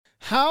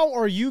How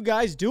are you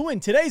guys doing?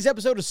 Today's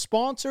episode is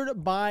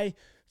sponsored by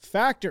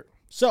Factor.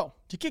 So,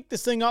 to kick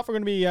this thing off, we're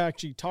going to be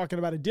actually talking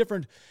about a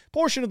different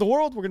portion of the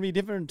world. We're going to be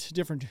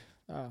different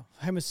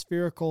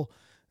hemispherical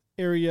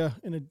area,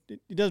 and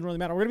it doesn't really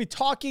matter. We're going to be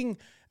talking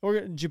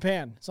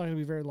Japan. It's not going to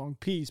be a very long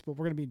piece, but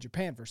we're going to be in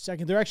Japan for a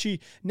second. They're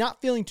actually not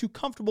feeling too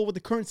comfortable with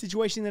the current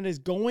situation that is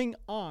going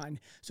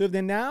on. So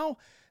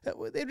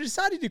they've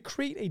decided to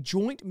create a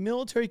joint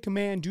military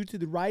command due to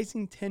the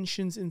rising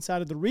tensions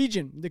inside of the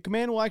region. The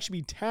command will actually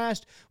be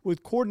tasked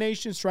with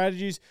coordination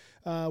strategies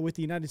with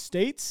the United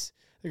States.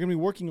 They're going to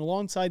be working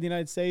alongside the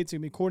United States. They're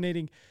going to be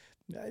coordinating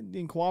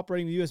and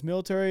cooperating with the U.S.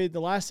 military.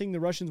 The last thing the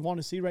Russians want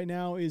to see right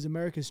now is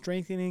America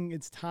strengthening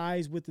its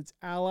ties with its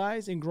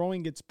allies and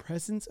growing its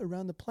presence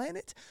around the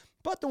planet.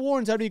 But the war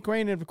inside of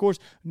Ukraine and, of course,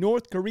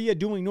 North Korea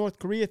doing North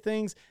Korea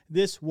things,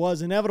 this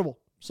was inevitable.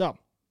 So,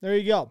 there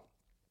you go.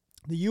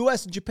 The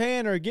U.S. and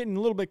Japan are getting a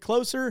little bit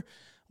closer,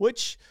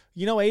 which,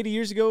 80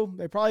 years ago,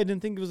 they probably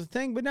didn't think it was a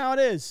thing, but now it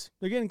is.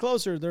 They're getting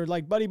closer. They're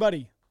like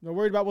buddy-buddy. They're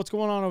worried about what's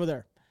going on over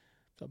there.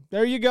 So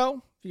there you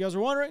go. If you guys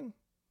are wondering,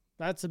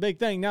 that's a big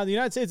thing. Now, the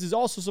United States is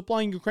also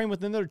supplying Ukraine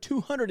with another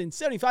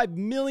 $275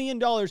 million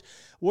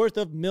worth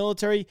of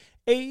military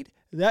aid.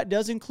 That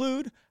does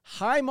include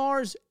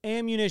HIMARS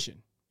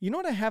ammunition. You know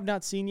what I have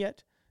not seen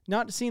yet?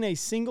 Not seen a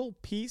single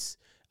piece.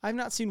 I've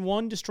not seen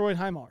one destroyed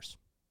HIMARS.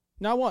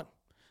 Not one.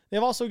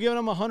 They've also given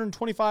them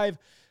 125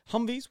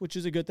 Humvees, which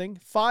is a good thing,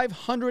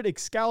 500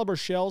 Excalibur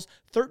shells,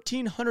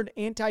 1,300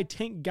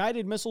 anti-tank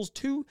guided missiles,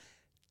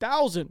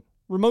 2,000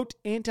 remote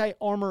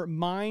anti-armor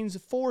mines,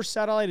 4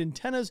 satellite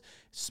antennas,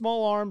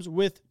 small arms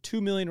with 2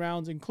 million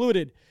rounds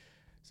included.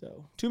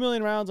 So 2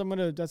 million rounds,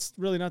 that's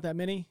really not that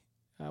many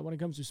when it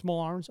comes to small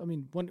arms. I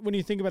mean, when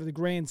you think about the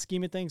grand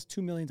scheme of things,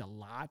 2 million's a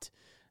lot.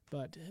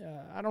 But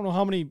I don't know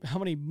how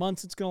many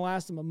months it's going to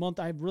last them. A month,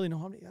 I really know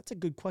how many. That's a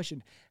good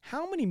question.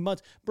 How many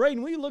months?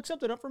 Braden, will you look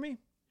something up for me? Yeah.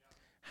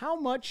 How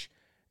much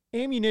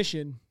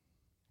ammunition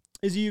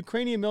is the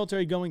Ukrainian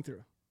military going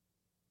through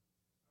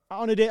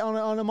on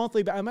a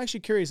monthly basis? I'm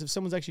actually curious if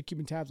someone's actually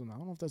keeping tabs on that. I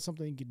don't know if that's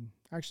something you can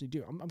actually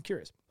do. I'm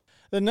curious.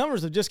 The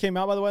numbers that just came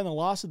out, by the way, and the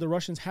losses the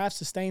Russians have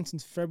sustained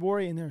since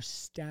February, and they're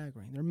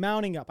staggering. They're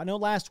mounting up. I know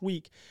last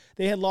week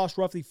they had lost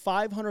roughly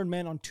 500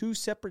 men on 2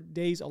 separate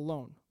days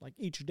alone, like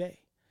each day.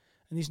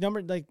 And these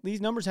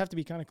numbers have to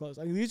be kind of close.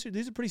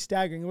 These are pretty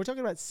staggering. We're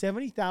talking about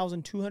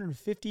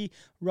 70,250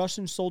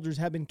 Russian soldiers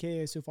have been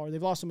KIA so far. They've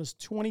lost almost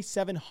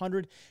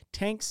 2,700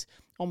 tanks,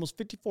 almost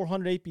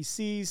 5,400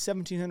 APCs,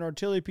 1,700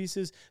 artillery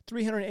pieces,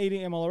 380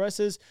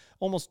 MLRSs,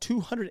 almost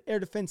 200 air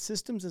defense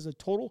systems as a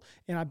total.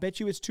 And I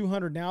bet you it's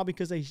 200 now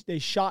because they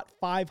shot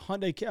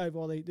 500.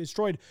 They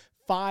destroyed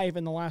 5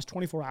 in the last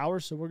 24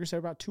 hours, so we're going to say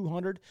about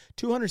 200.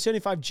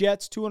 275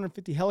 jets,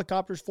 250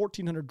 helicopters,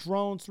 1,400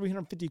 drones,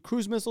 350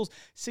 cruise missiles,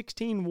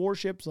 16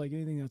 warships, like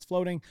anything that's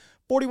floating,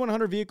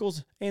 4,100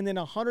 vehicles, and then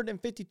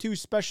 152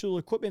 special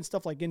equipment,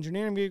 stuff like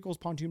engineering vehicles,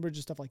 pontoon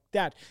bridges, stuff like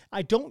that.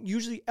 I don't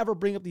usually ever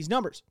bring up these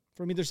numbers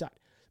from either side.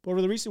 But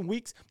over the recent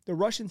weeks, the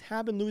Russians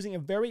have been losing a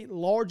very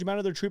large amount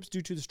of their troops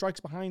due to the strikes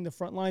behind the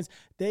front lines.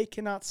 They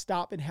cannot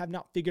stop and have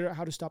not figured out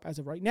how to stop as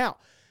of right now.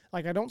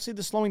 I don't see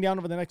this slowing down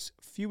over the next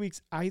few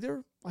weeks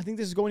either. I think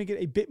this is going to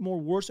get a bit more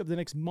worse over the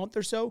next month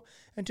or so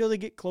until they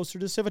get closer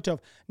to Sivitov.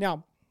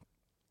 Now,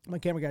 my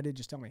camera guy did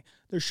just tell me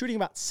they're shooting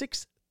about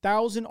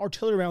 6,000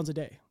 artillery rounds a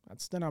day.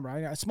 That's the number.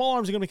 Right? Small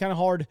arms are going to be kind of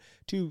hard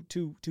to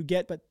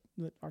get, but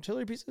the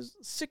artillery pieces,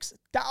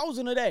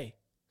 6,000 a day.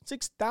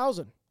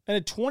 6,000. In a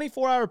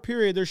 24-hour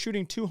period, they're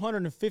shooting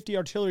 250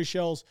 artillery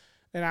shells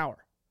an hour.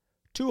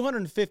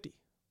 250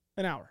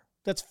 an hour.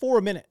 That's 4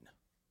 a minute.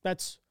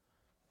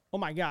 Oh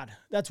my God,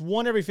 that's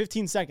 1 every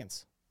 15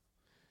 seconds.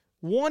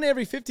 1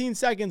 every 15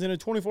 seconds in a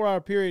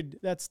 24-hour period,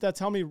 that's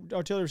how many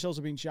artillery shells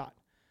are being shot.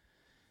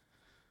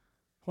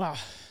 Wow.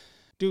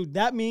 Dude,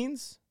 that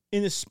means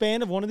in the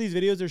span of one of these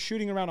videos, they're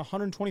shooting around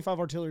 125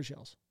 artillery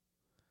shells.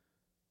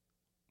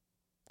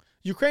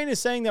 Ukraine is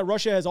saying that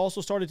Russia has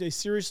also started to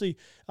seriously,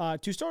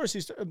 talking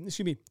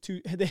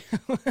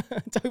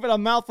about a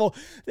mouthful,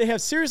 they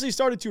have seriously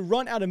started to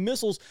run out of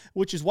missiles,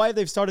 which is why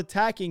they've started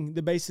attacking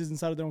the bases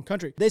inside of their own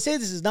country. They say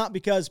this is not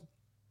because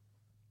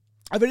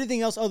of anything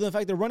else other than the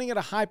fact they're running out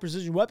of high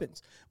precision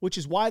weapons, which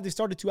is why they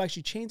started to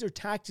actually change their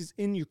tactics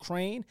in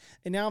Ukraine,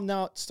 and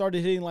now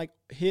started hitting like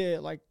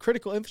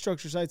critical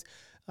infrastructure sites,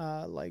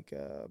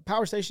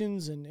 power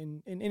stations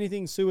and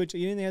anything sewage,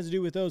 anything that has to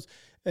do with those.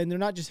 And they're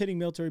not just hitting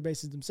military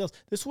bases themselves.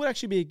 This would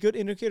actually be a good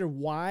indicator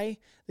why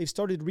they've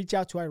started to reach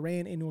out to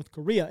Iran and North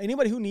Korea.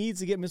 Anybody who needs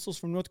to get missiles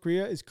from North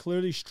Korea is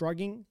clearly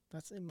struggling.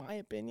 That's in my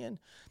opinion.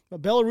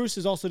 But Belarus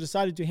has also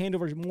decided to hand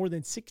over more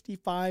than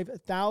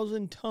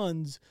 65,000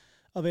 tons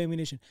of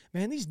ammunition.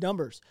 Man, these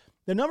numbers.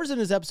 The numbers in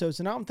this episode,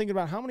 so now I'm thinking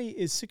about how many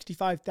is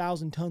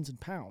 65,000 tons in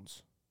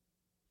pounds.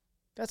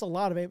 That's a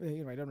lot of it.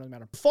 It doesn't really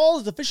matter. Fall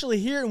is officially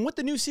here, and with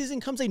the new season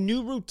comes a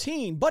new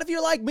routine. But if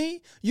you're like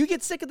me, you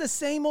get sick of the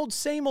same old,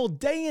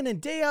 day in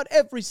and day out,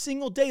 every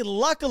single day.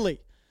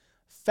 Luckily,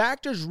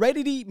 Factor's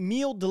ready-to-eat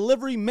meal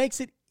delivery makes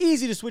it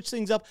easy to switch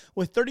things up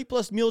with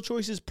 30-plus meal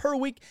choices per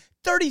week,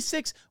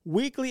 36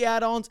 weekly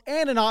add-ons,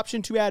 and an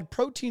option to add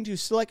protein to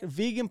select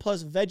vegan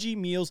plus veggie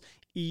meals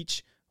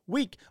each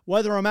week.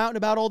 Whether I'm out and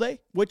about all day,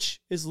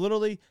 which is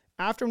literally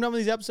after I'm done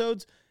with these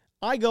episodes,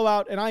 I go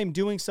out and I am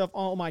doing stuff.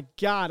 Oh my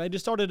God, I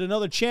just started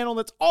another channel.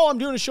 That's all I'm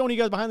doing is showing you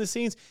guys behind the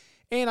scenes.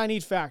 And I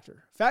need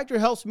Factor. Factor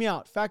helps me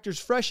out. Factor's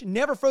fresh,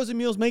 never frozen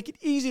meals make it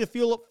easy to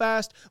fuel up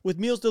fast with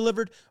meals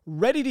delivered,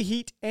 ready to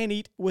heat and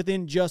eat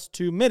within just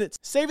 2 minutes.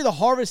 Savor the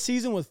harvest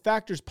season with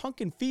Factor's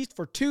Pumpkin Feast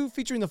for 2,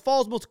 featuring the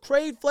fall's most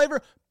craved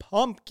flavor,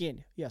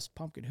 pumpkin. Yes,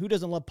 pumpkin. Who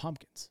doesn't love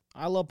pumpkins?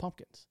 I love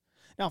pumpkins.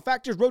 Now,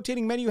 Factor's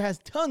rotating menu has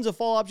tons of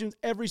fall options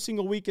every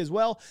single week as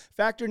well.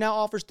 Factor now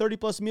offers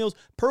 30-plus meals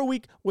per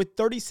week with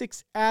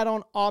 36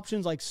 add-on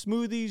options like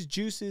smoothies,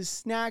 juices,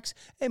 snacks,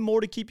 and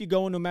more to keep you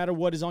going no matter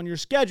what is on your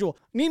schedule.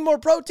 Need more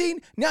protein?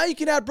 Now you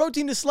can add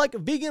protein to select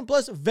vegan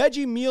plus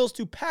veggie meals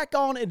to pack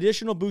on an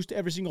additional boost to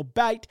every single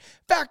bite.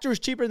 Factor is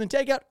cheaper than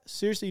takeout.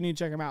 Seriously, you need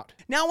to check them out.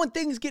 Now, when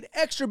things get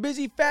extra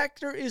busy,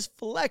 Factor is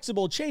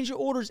flexible. Change your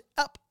orders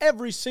up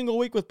every single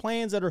week with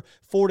plans that are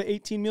 4 to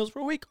 18 meals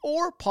per week,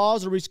 or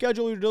pause or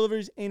reschedule your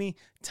deliveries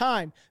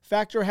anytime.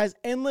 Factor has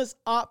endless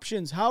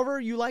options,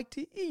 however you like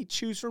to eat.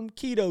 Choose from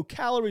keto,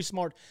 calorie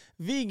smart,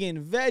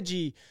 vegan,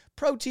 veggie,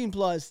 protein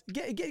plus.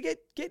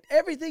 Get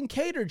everything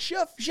catered.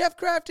 Chef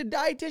crafted,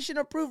 dietitian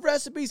approved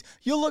recipes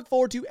you'll look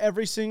forward to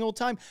every single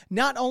time.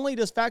 Not only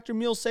does Factor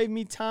meals save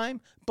me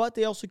time, but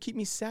they also keep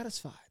me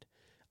satisfied.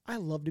 I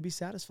love to be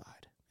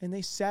satisfied, and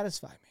they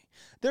satisfy me.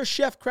 Their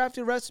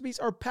chef-crafted recipes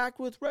are packed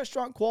with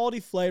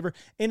restaurant-quality flavor.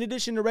 In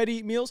addition to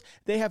ready-to-eat meals,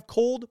 they have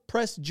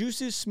cold-pressed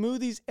juices,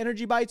 smoothies,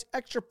 energy bites,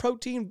 extra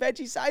protein,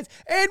 veggie sides,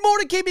 and more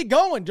to keep me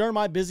going during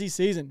my busy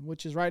season,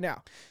 which is right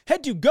now.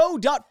 Head to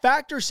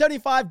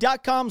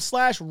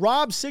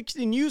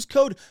go.factor75.com/Rob60 and use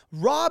code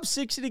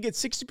ROB60 to get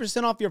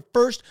 60% off your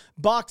first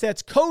box.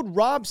 That's code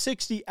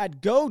ROB60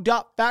 at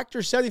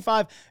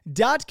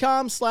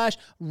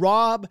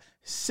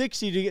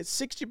go.factor75.com/Rob60 to get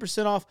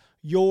 60% off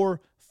your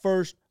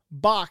first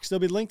box. They'll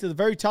be linked to the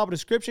very top of the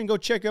description. Go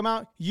check them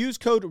out. Use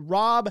code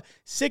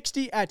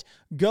ROB60 at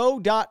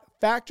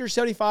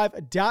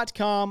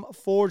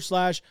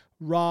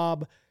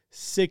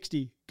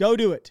go.factor75.com/Rob60. Go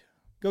do it.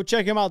 Go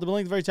check them out. They'll be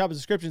linked to the very top of the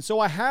description. So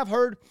I have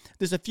heard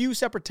this a few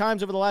separate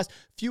times over the last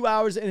few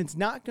hours, and it's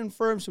not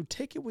confirmed, so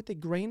take it with a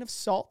grain of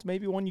salt.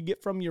 Maybe one you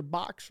get from your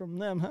box from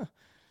them, huh?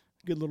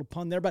 Good little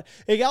pun there, but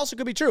it also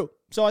could be true.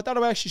 So I thought I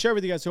would actually share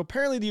with you guys. So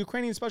apparently the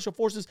Ukrainian Special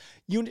Forces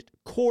Unit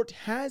Court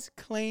has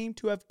claimed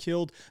to have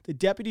killed the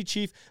deputy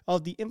chief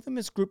of the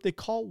infamous group they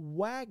call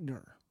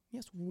Wagner.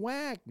 Yes,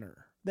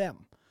 Wagner,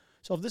 them.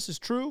 So if this is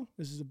true,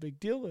 this is a big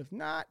deal. If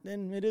not,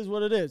 then it is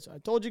what it is. I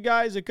told you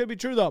guys it could be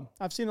true, though.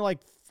 I've seen it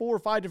like 4 or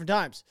 5 different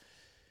times.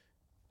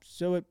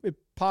 So it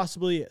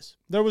possibly is.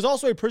 There was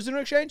also a prisoner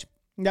exchange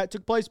that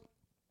took place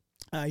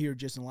here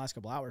just in the last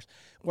couple hours,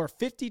 where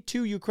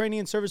 52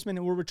 Ukrainian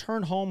servicemen were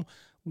returned home,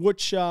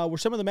 which were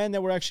some of the men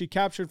that were actually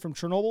captured from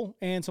Chernobyl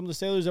and some of the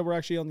sailors that were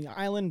actually on the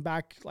island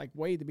back like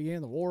way at the beginning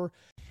of the war.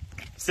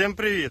 Всем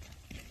привіт!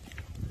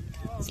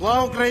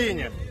 Слава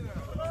Україні!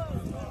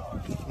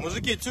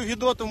 Мужики, цю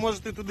гідоту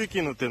можете туди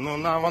кинути,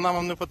 но вона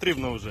вам не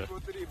потрібна вже.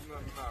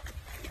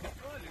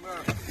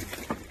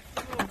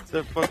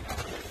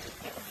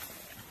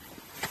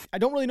 I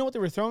don't really know what they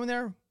were throwing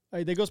there.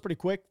 They goes pretty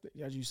quick.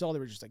 As you saw, they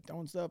were just like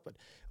throwing stuff, but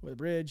with a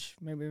bridge,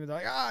 maybe they're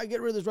like, get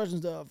rid of this Russian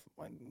stuff.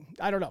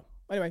 I don't know.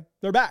 Anyway,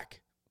 they're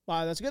back.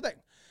 That's a good thing.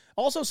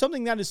 Also,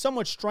 something that is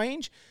somewhat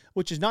strange,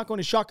 which is not going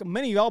to shock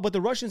many of y'all, but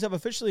the Russians have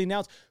officially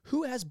announced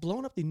who has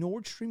blown up the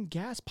Nord Stream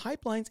gas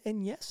pipelines.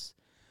 And yes,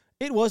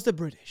 it was the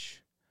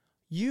British.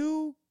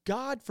 You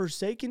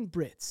God-forsaken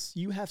Brits.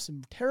 You have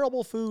some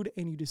terrible food,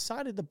 and you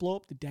decided to blow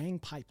up the dang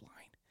pipeline.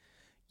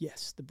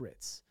 Yes, the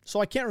Brits. So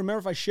I can't remember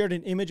if I shared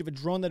an image of a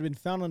drone that had been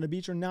found on the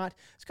beach or not.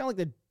 It's kind of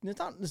like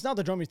it's not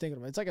the drone you're thinking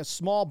of. It's like a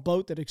small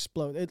boat that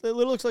exploded. It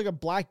looks like a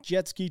black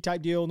jet ski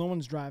type deal. No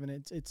one's driving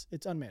it.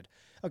 It's unmanned.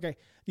 Okay,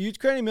 the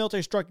Ukrainian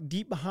military struck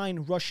deep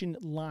behind Russian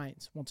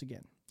lines once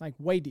again, like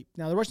way deep.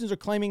 Now the Russians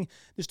are claiming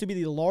this to be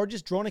the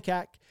largest drone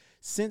attack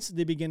since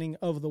the beginning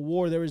of the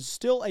war. There is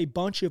still a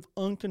bunch of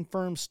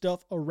unconfirmed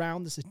stuff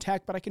around this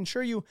attack, but I can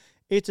assure you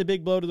it's a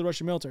big blow to the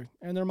Russian military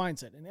and their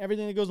mindset and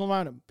everything that goes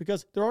around them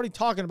because they're already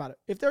talking about it.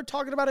 If they're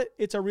talking about it,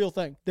 it's a real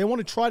thing. They want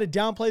to try to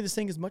downplay this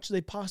thing as much as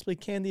they possibly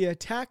can. The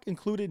attack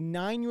included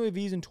 9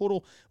 UAVs in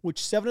total,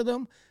 which 7 of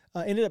them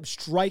ended up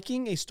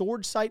striking a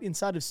storage site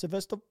inside of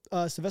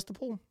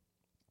Sevastopol,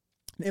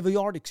 Naval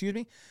Yard,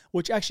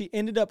 which actually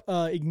ended up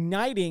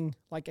igniting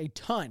like a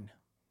ton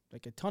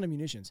of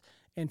munitions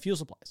and fuel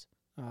supplies.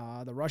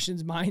 The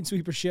Russians'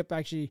 minesweeper ship,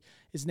 actually,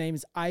 his name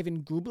is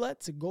Ivan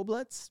Goblets.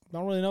 I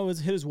don't really know his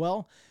hit as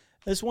well.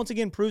 This once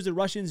again proves that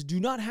Russians do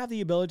not have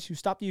the ability to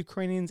stop the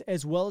Ukrainians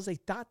as well as they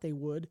thought they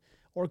would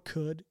or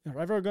could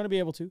or ever are going to be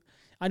able to.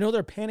 I know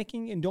they're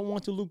panicking and don't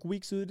want to look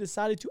weak, so they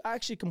decided to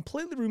actually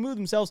completely remove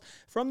themselves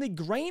from the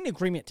grain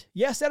agreement.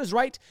 Yes, that is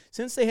right.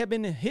 Since they have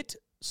been hit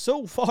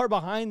so far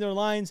behind their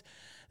lines,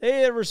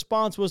 their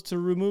response was to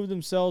remove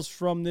themselves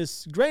from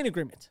this grain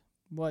agreement.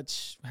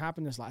 what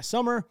happened this last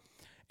summer.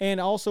 And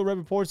also read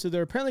reports that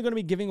they're apparently going to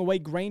be giving away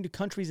grain to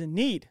countries in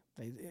need.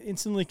 They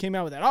instantly came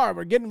out with that. All right,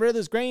 we're getting rid of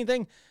this grain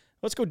thing.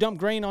 Let's go dump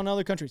grain on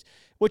other countries,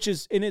 which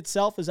is in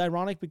itself is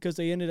ironic because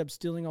they ended up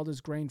stealing all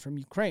this grain from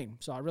Ukraine.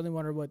 So I really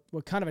wonder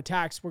what kind of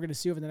attacks we're going to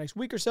see over the next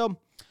week or so.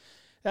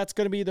 That's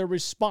going to be their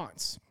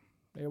response.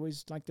 They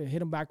always like to hit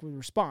them back with a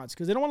response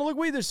because they don't want to look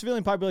weak to their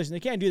civilian population. They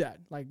can't do that.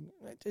 Like,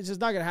 it's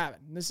just not going to happen.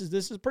 This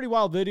is a pretty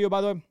wild video,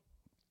 by the way.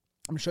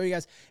 I'm going to show you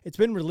guys. It's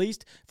been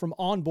released from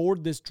on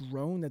board this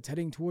drone that's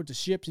heading towards the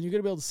ships, and you're going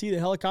to be able to see the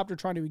helicopter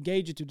trying to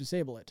engage it to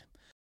disable it.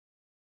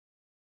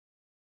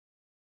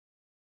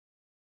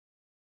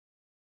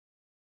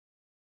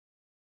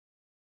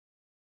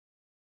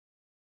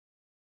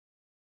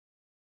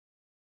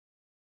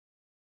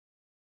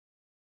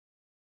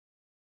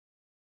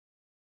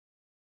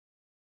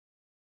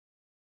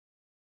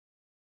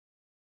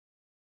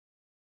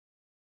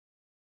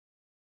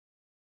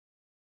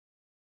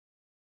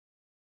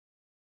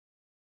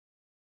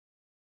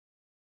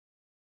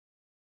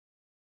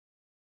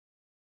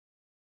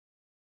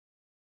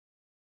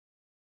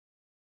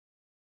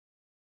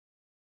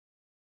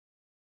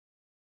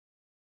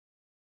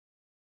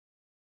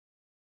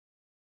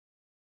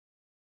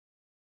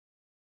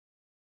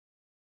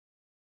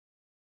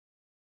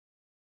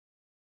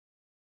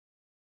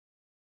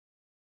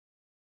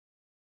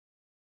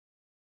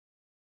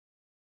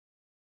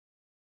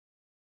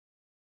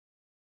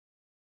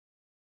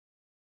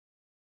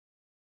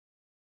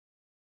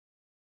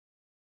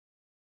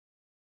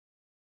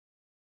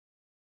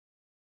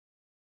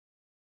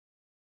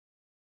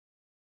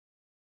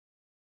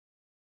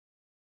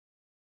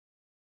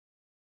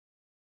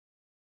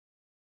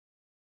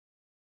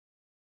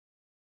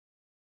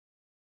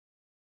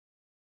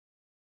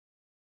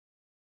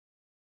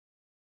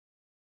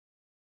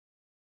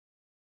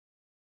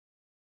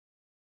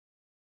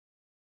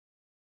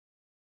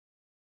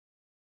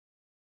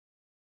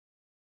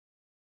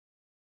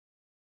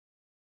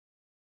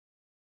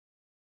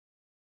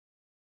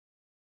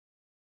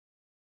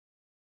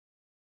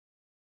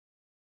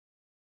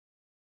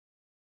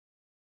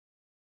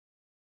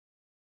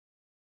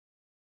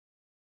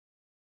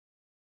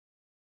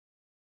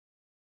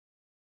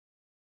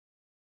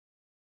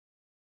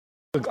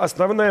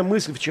 Основная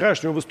мысль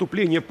вчерашнего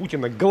выступления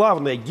Путина,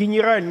 главная,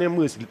 генеральная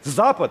мысль.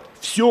 Запад,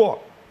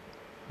 все.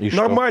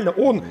 Нормально.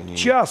 Он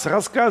час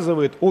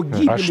рассказывает о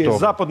гибели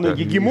западной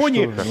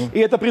гегемонии, и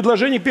это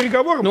предложение к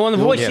переговорам. Но он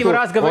 8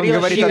 раз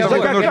говорил о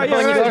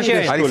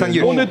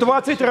Александр, он и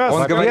 20 раз.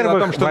 Он говорил о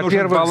том, что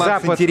нужен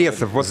баланс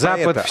интересов. Вот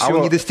Запад а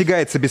он не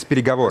достигается без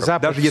переговоров.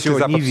 Даже если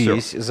Запад не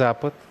весь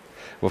Запад.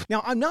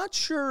 Now, I'm not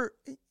sure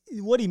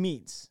what he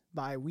means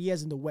by we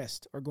as in the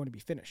West are going to be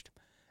finished.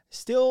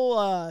 Still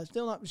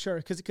not sure,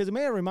 because it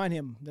may remind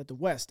him that the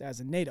West, as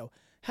in NATO,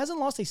 hasn't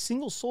lost a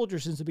single soldier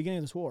since the beginning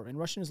of this war. And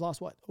Russia has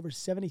lost, what, over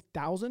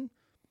 70,000?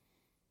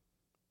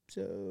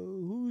 So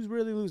who's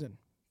really losing?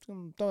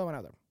 Throw that one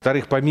out there.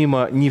 Во-вторых,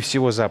 помимо не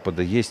всего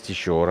Запада, есть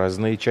еще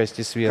разные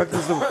части света.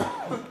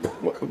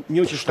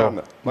 Не очень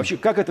странно. Вообще,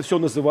 как это все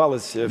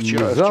называлось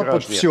вчера?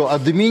 Запад все, а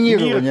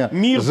доминирование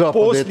мир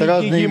Запада после это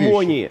разные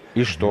гегемонии. вещи.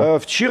 И что?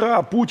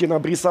 Вчера Путин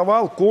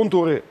обрисовал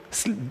контуры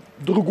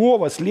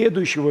другого,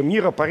 следующего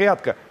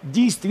миропорядка,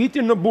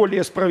 действительно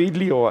более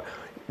справедливого.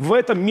 В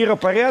этом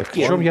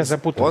миропорядке... В чем я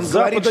запутался? Он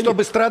говорит,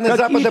 чтобы страны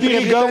Запада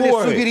приобретали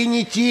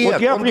суверенитет.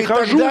 Вот я он говорит,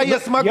 прихожу, тогда я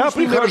смогу с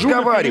ними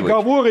разговаривать. на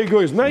переговоры и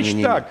говорю,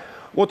 значит так,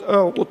 вот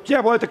у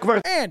тебя была эта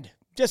квартира... And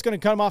just going to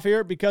cut him off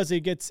here because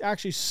it gets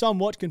actually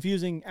somewhat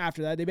confusing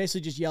after that. They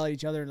basically just yell at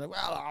each other and like,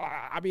 well,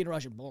 I'm being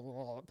Russian.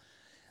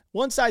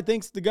 One side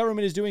thinks the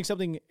government is doing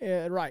something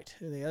right.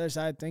 The other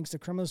side thinks the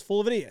Kremlin is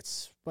full of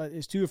idiots, but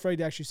is too afraid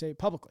to actually say it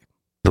publicly.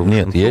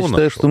 Нет, я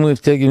считаю, что мы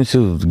втягиваемся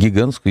в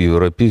гигантскую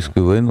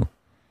европейскую войну.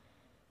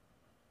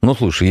 Ну,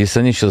 слушай,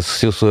 если они сейчас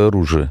все свое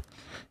оружие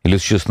или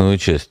существенную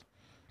часть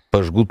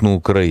пожгут на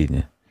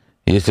Украине,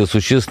 если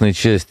существенная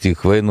часть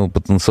их военного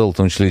потенциала, в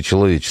том числе и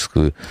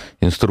человеческого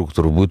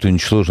инструктора, будет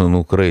уничтожена на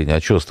Украине,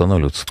 а что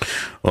останавливаться?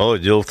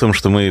 Володь, дело в том,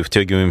 что мы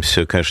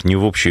втягиваемся, конечно, не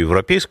в общую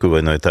европейскую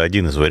войну, это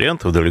один из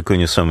вариантов, далеко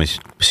не самый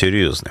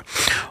серьезный.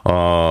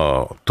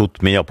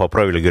 Тут меня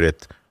поправили,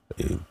 говорят,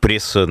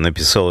 пресса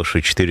написала,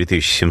 что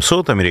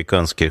 4700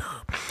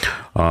 американских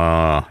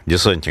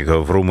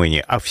десантников в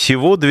Румынии, а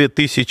всего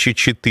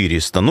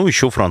 2400, ну,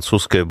 еще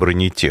французская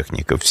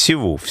бронетехника,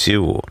 всего.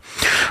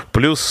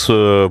 Плюс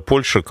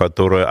Польша,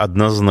 которая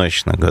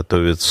однозначно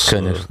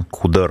готовится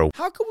к удару.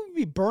 How can we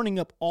be burning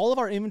up all of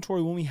our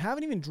inventory when we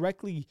haven't even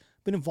directly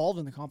been involved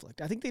in the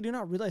conflict? I think they do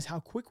not realize how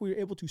quick we were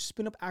able to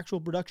spin up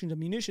actual production of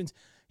munitions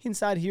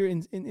inside here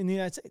in the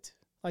United States.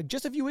 Like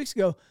just a few weeks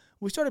ago,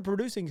 we started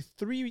producing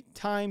 3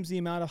 times the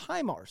amount of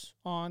HIMARS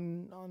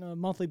on a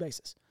monthly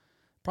basis.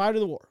 Prior to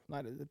the war,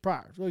 we're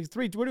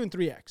doing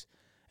 3x,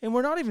 and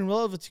we're not even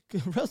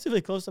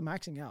relatively close to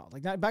maxing out.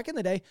 Like that, back in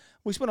the day,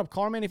 we spun up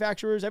car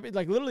manufacturers,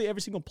 literally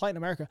every single plant in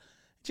America,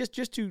 just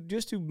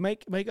to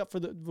make up for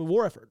the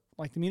war effort,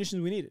 like the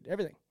munitions we needed,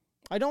 everything.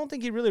 I don't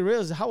think he really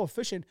realizes how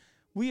efficient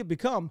we have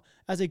become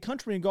as a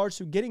country in regards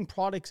to getting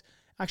products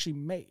actually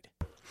made.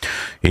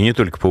 И не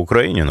только по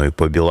Украине, но и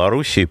по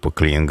Белоруссии, и по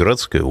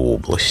Калининградской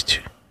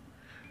области.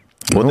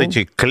 Вот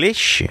эти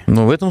клещи...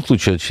 Но в этом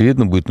случае,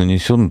 очевидно, будет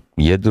нанесен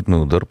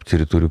ядерный удар по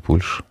территории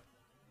Польши.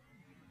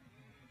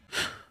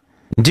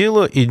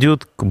 Дело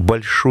идет к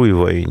большой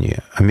войне.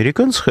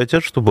 Американцы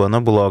хотят, чтобы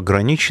она была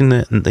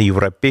ограничена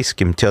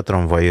Европейским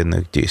театром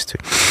военных действий.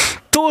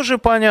 Тоже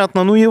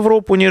понятно, ну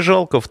Европу не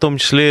жалко, в том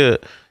числе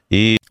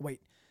и... Wait,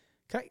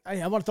 I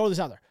want to throw this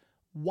out there.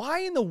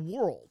 Why in the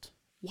world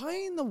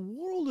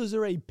is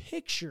there a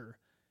picture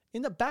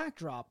in the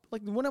backdrop?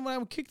 Like when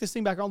I kick this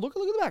thing back on, look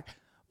at the back.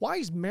 Why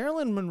is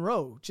Marilyn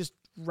Monroe just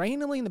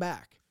randomly in the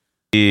back?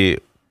 И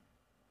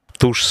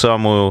ту же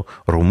самую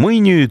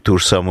Румынию, ту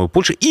же самую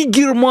Польшу, и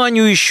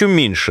Германию еще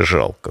меньше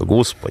жалко,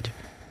 господи.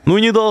 Ну,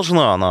 не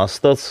должна она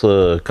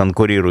остаться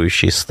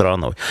конкурирующей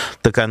страной.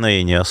 Так она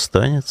и не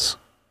останется.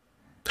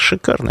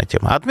 Шикарная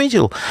тема.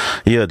 Отметил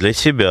я для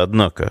себя,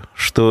 однако,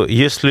 что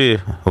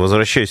если,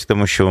 возвращаясь к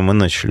тому, с чего мы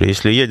начали,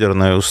 если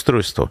ядерное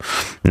устройство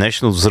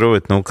начнут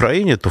взрывать на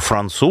Украине, то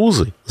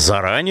французы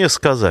заранее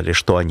сказали,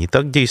 что они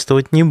так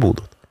действовать не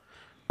будут.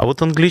 А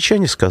вот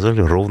англичане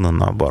сказали ровно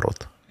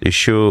наоборот.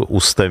 Еще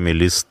устами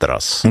Лиз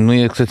Трасс. Ну,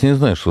 я, кстати, не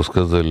знаю, что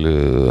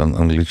сказали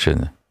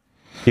англичане.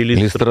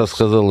 Лиз Трасс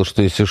сказала,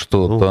 что если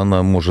что, то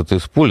она может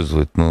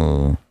использовать,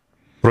 но...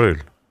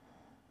 Правильно.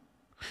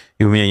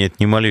 И у меня нет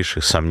ни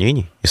малейших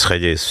сомнений,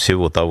 исходя из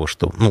всего того,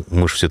 что... Ну,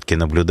 мы же все-таки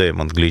наблюдаем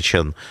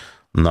англичан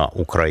на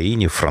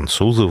Украине,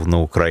 французов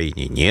на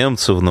Украине,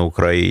 немцев на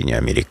Украине,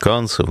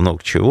 американцев,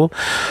 много чего.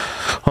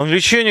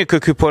 Англичане,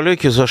 как и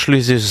поляки,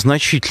 зашли здесь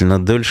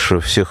значительно дальше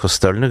всех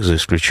остальных, за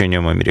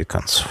исключением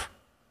американцев.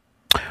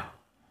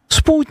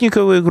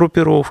 Спутниковые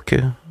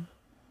группировки.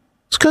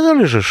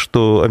 Сказали же,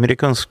 что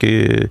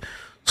американские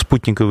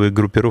спутниковые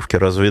группировки,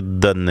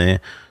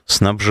 разведданные,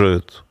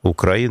 снабжают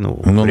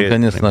Украину. Ну,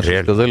 наконец,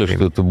 наши сказали,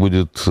 что это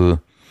будет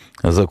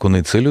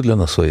законной целью для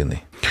нас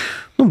войны.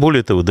 Ну,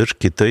 более того, даже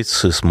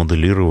китайцы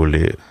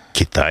смоделировали,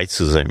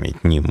 китайцы,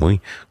 заметь, не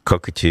мы,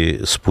 как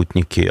эти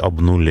спутники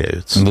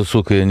обнуляются.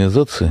 Высокой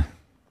ионизации?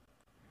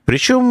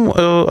 Причем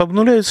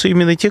обнуляются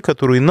именно те,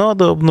 которые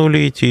надо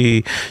обнулить,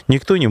 и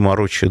никто не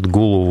морочит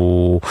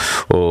голову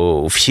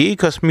всей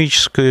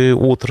космической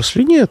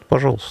отрасли. Нет,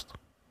 пожалуйста.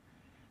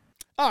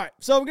 All right,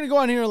 so I'm going to go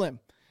on here a limb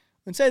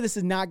and say this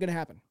is not going to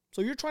happen.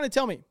 So you're trying to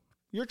tell me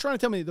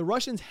the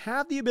Russians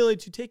have the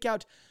ability to take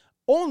out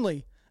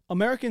only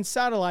American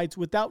satellites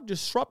without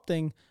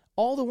disrupting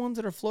all the ones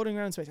that are floating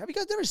around in space. Have you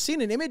guys ever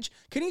seen an image?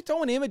 Can you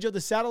throw an image of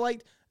the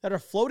satellite that are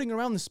floating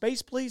around the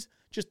space, please?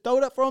 Just throw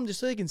it up for them just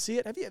so they can see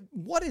it.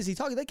 What is he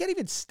talking? They can't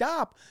even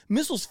stop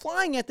missiles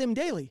flying at them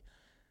daily.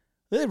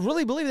 They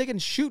really believe they can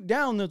shoot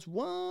down those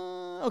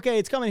one. Okay,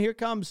 it's coming. Here it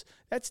comes.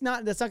 That's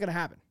not going to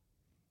happen.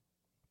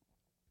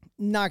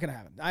 Not going to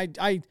happen.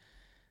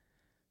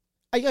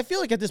 I feel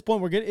like at this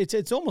point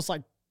it's almost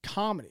like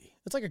comedy.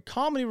 It's like a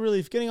comedy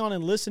relief getting on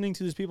and listening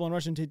to these people on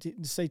Russian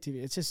state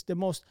TV. It's just the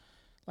most,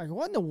 like,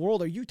 what in the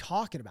world are you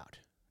talking about?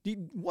 Do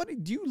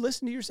you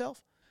listen to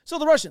yourself? So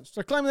the Russians,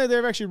 they're claiming that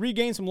they've actually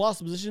regained some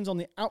lost positions on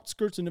the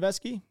outskirts of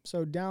Nevesky.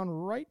 So down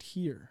right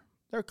here,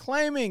 they're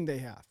claiming they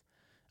have.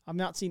 I've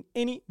not seen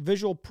any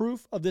visual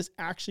proof of this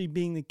actually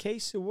being the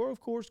case. So we're,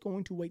 of course,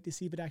 going to wait to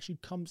see if it actually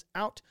comes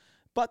out.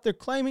 But they're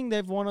claiming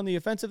they've won on the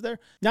offensive there.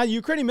 Now, the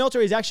Ukrainian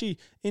military has actually,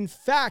 in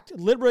fact,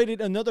 liberated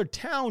another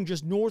town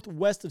just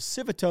northwest of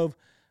Sivitov,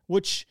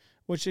 which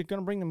is going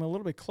to bring them a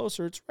little bit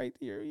closer. It's right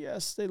here.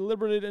 Yes, they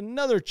liberated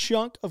another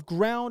chunk of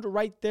ground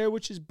right there,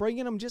 which is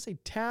bringing them just a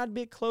tad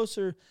bit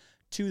closer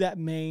to that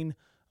main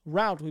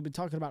route we've been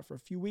talking about for a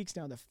few weeks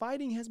now. The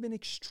fighting has been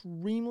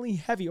extremely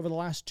heavy over the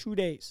last 2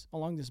 days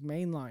along this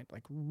main line,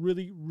 like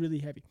really, really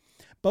heavy.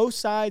 Both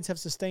sides have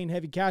sustained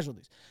heavy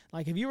casualties.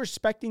 Like, if you're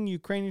expecting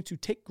Ukrainians to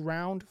take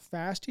ground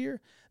fast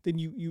here, then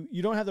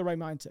you don't have the right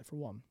mindset, for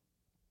one.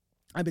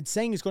 I've been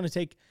saying it's going to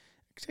take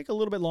a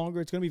little bit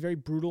longer. It's going to be very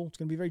brutal. It's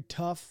going to be very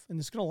tough, and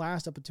it's going to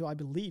last up until, I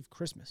believe,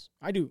 Christmas.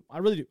 I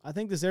really do. I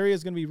think this area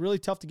is going to be really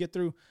tough to get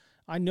through.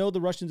 I know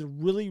the Russians are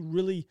really,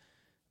 really,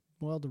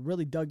 well, they're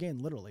really dug in,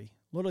 literally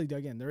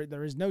dug in.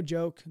 There is no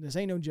joke. This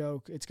ain't no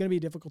joke. It's going to be a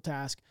difficult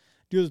task.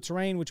 Due to the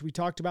terrain, which we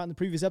talked about in the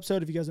previous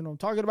episode. If you guys don't know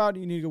what I'm talking about,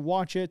 you need to go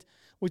watch it.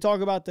 We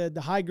talk about the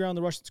high ground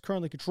the Russians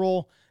currently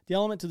control. The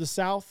element to the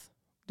south,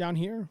 down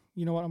here,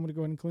 you know what, I'm going to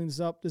go ahead and clean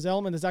this up. This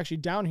element is actually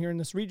down here in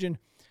this region,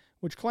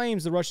 which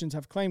claims the Russians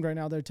have claimed right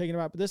now they're taking it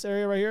out. But this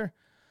area right here,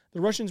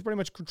 the Russians pretty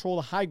much control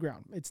the high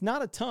ground. It's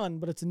not a ton,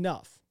 but it's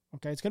enough.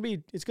 Okay, it's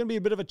gonna be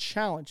a bit of a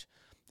challenge.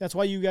 That's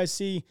why you guys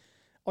see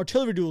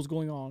artillery duels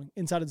going on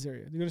inside of this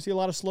area. You're gonna see a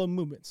lot of slow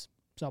movements.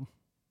 So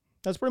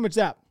that's pretty much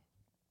that.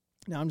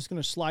 Now I'm just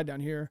gonna slide down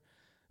here,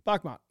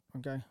 Bakhmut.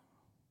 Okay,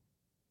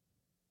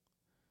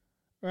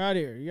 right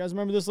here. You guys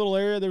remember this little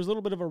area? There's a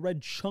little bit of a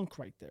red chunk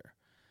right there.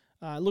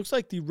 It looks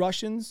like the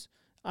Russians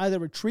either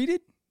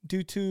retreated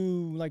due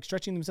to like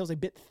stretching themselves a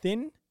bit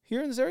thin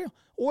here in this area,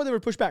 or they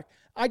were pushed back.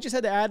 I just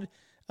had to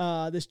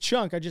add this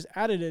chunk. I just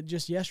added it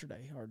just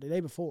yesterday or the day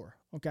before.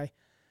 Okay.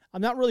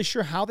 I'm not really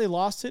sure how they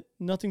lost it.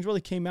 Nothing's really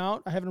came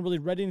out. I haven't really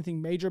read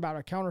anything major about a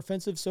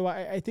counteroffensive, so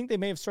I think they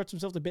may have stretched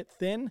themselves a bit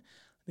thin.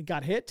 They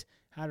got hit,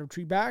 had to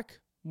retreat back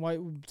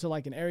to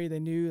like an area they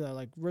knew they're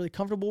like really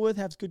comfortable with,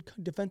 have good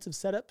defensive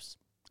setups.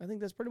 I think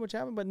that's pretty much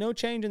happened, but no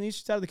change on the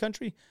eastern side of the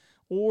country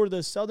or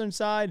the southern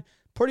side.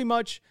 Pretty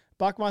much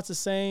Bakhmut's the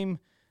same.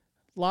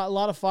 A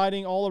lot of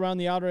fighting all around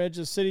the outer edge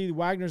of the city.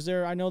 Wagner's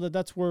there. I know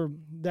that's where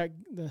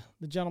the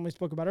gentleman we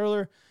spoke about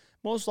earlier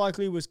most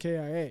likely was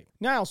KIA.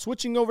 Now,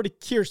 switching over to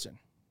Kherson.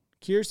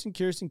 Kherson.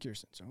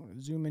 So I'm going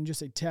to zoom in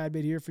just a tad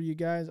bit here for you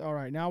guys. All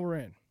right, now we're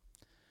in.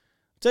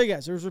 I'll tell you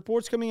guys, there's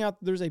reports coming out.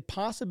 There's a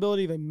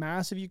possibility of a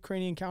massive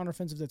Ukrainian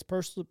counteroffensive that's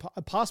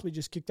possibly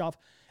just kicked off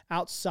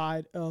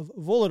outside of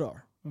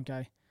Volodar.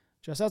 Okay,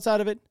 just outside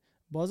of it.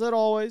 But as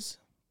always,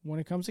 when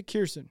it comes to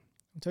Kherson,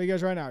 I'll tell you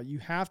guys right now, you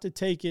have to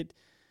take it,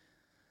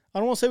 I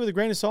don't want to say with a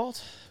grain of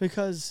salt,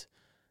 because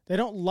they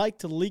don't like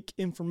to leak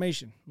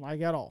information,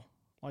 like at all.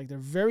 Like they're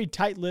very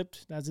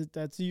tight-lipped, that's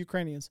the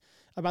Ukrainians,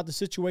 about the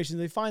situations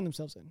they find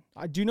themselves in.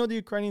 I do know the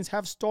Ukrainians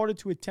have started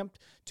to attempt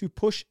to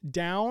push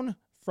down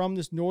from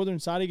this northern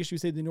side, I guess you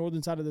would say the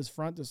northern side of this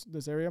front,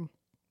 this area,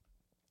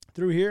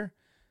 through here.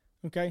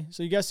 Okay,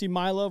 so you guys see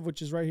Milov,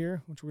 which is right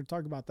here, which we're going to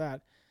talk about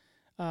that.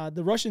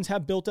 The Russians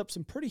have built up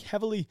some pretty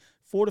heavily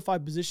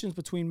fortified positions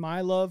between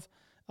Milov,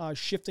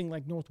 shifting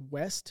like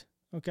northwest.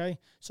 Okay,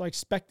 so I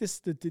expect this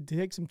to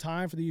take some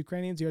time for the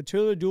Ukrainians. The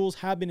artillery duels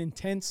have been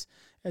intense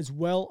as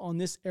well on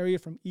this area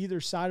from either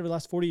side over the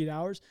last 48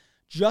 hours.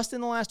 Just in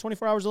the last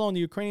 24 hours alone,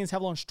 the Ukrainians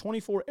have launched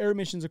 24 air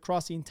missions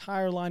across the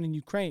entire line in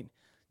Ukraine.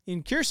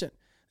 In Kherson,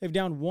 they've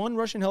downed one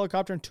Russian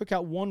helicopter and took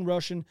out one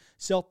Russian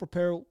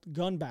self-propelled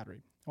gun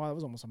battery. Wow, that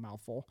was almost a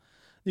mouthful.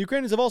 The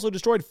Ukrainians have also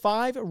destroyed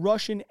 5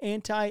 Russian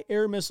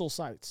anti-air missile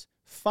sites.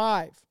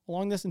 5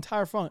 along this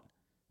entire front,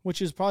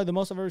 which is probably the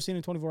most I've ever seen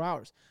in 24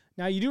 hours.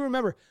 Now, you do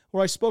remember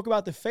where I spoke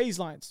about the phase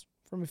lines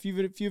from a few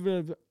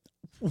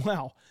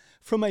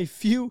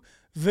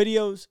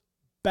videos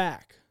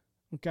back.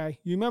 Okay,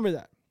 you remember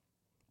that?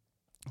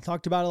 I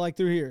talked about it like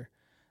through here.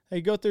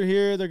 They go through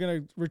here, they're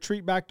going to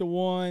retreat back to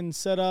 1,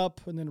 set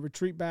up, and then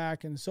retreat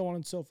back, and so on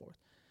and so forth.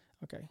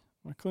 Okay, I'm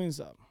going to clean this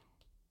up.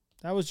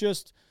 That was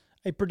just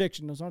a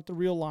prediction. Those aren't the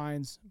real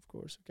lines, of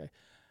course. Okay,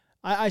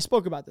 I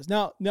spoke about this.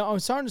 Now I'm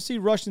starting to see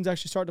Russians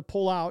actually start to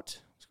pull out.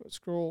 Let's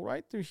scroll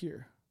right through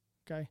here.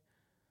 Okay,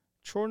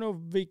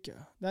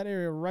 Chornovika, that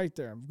area right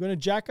there. I'm going to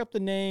jack up the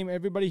name.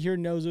 Everybody here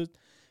knows it.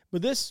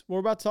 But this, what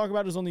we're about to talk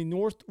about, is on the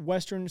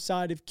northwestern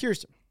side of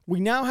Kherson. We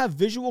now have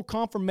visual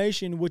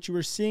confirmation, which you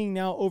are seeing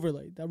now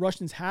overlaid, that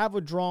Russians have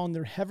withdrawn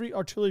their heavy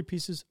artillery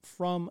pieces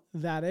from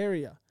that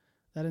area,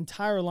 that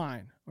entire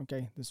line.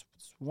 Okay, this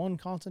one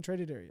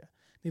concentrated area.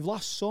 They've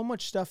lost so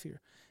much stuff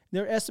here.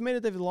 They're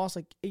estimated they've lost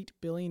like $8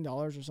 billion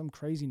or some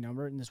crazy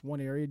number in this one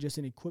area just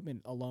in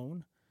equipment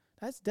alone.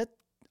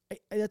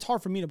 That's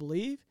hard for me to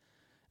believe,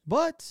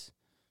 but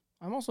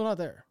I'm also not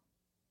there.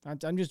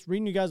 I'm just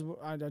reading you guys.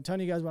 I'm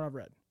telling you guys what I've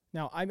read.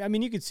 Now, I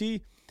mean, you could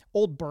see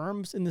old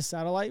berms in the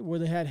satellite where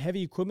they had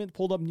heavy equipment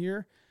pulled up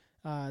near.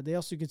 They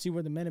also could see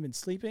where the men have been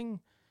sleeping.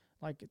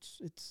 Like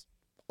it's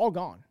all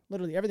gone.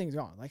 Literally everything's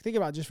gone. Like think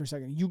about it just for a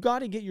second. You got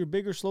to get your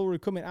bigger, slower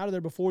equipment out of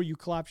there before you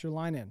collapse your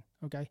line in.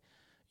 Okay,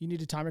 you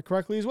need to time it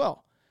correctly as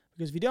well,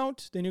 because if you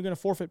don't, then you're going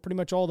to forfeit pretty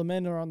much all the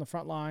men that are on the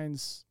front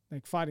lines,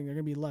 like fighting. They're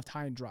going to be left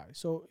high and dry.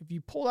 So if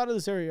you pull out of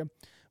this area,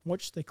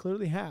 which they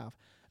clearly have,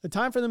 the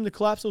time for them to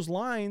collapse those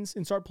lines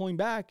and start pulling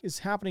back is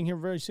happening here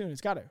very soon. It's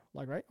got to,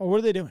 right? Or what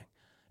are they doing?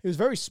 It was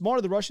very smart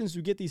of the Russians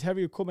to get these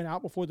heavy equipment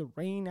out before the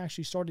rain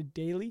actually started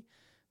daily,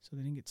 so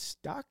they didn't get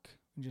stuck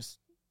and just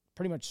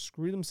pretty much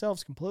screw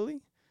themselves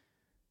completely.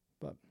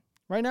 But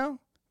right now,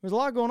 there's a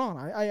lot going on.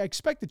 I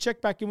expect to check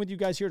back in with you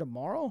guys here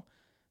tomorrow,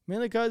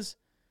 mainly because,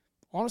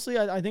 honestly,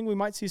 I think we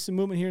might see some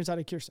movement here inside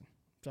of Kherson.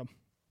 So,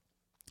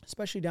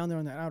 especially down there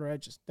on the outer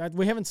edges. That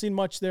we haven't seen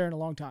much there in a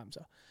long time.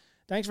 So,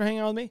 thanks for hanging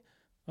out with me.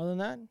 Other than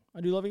that,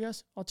 I do love you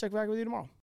guys. I'll check back with you tomorrow.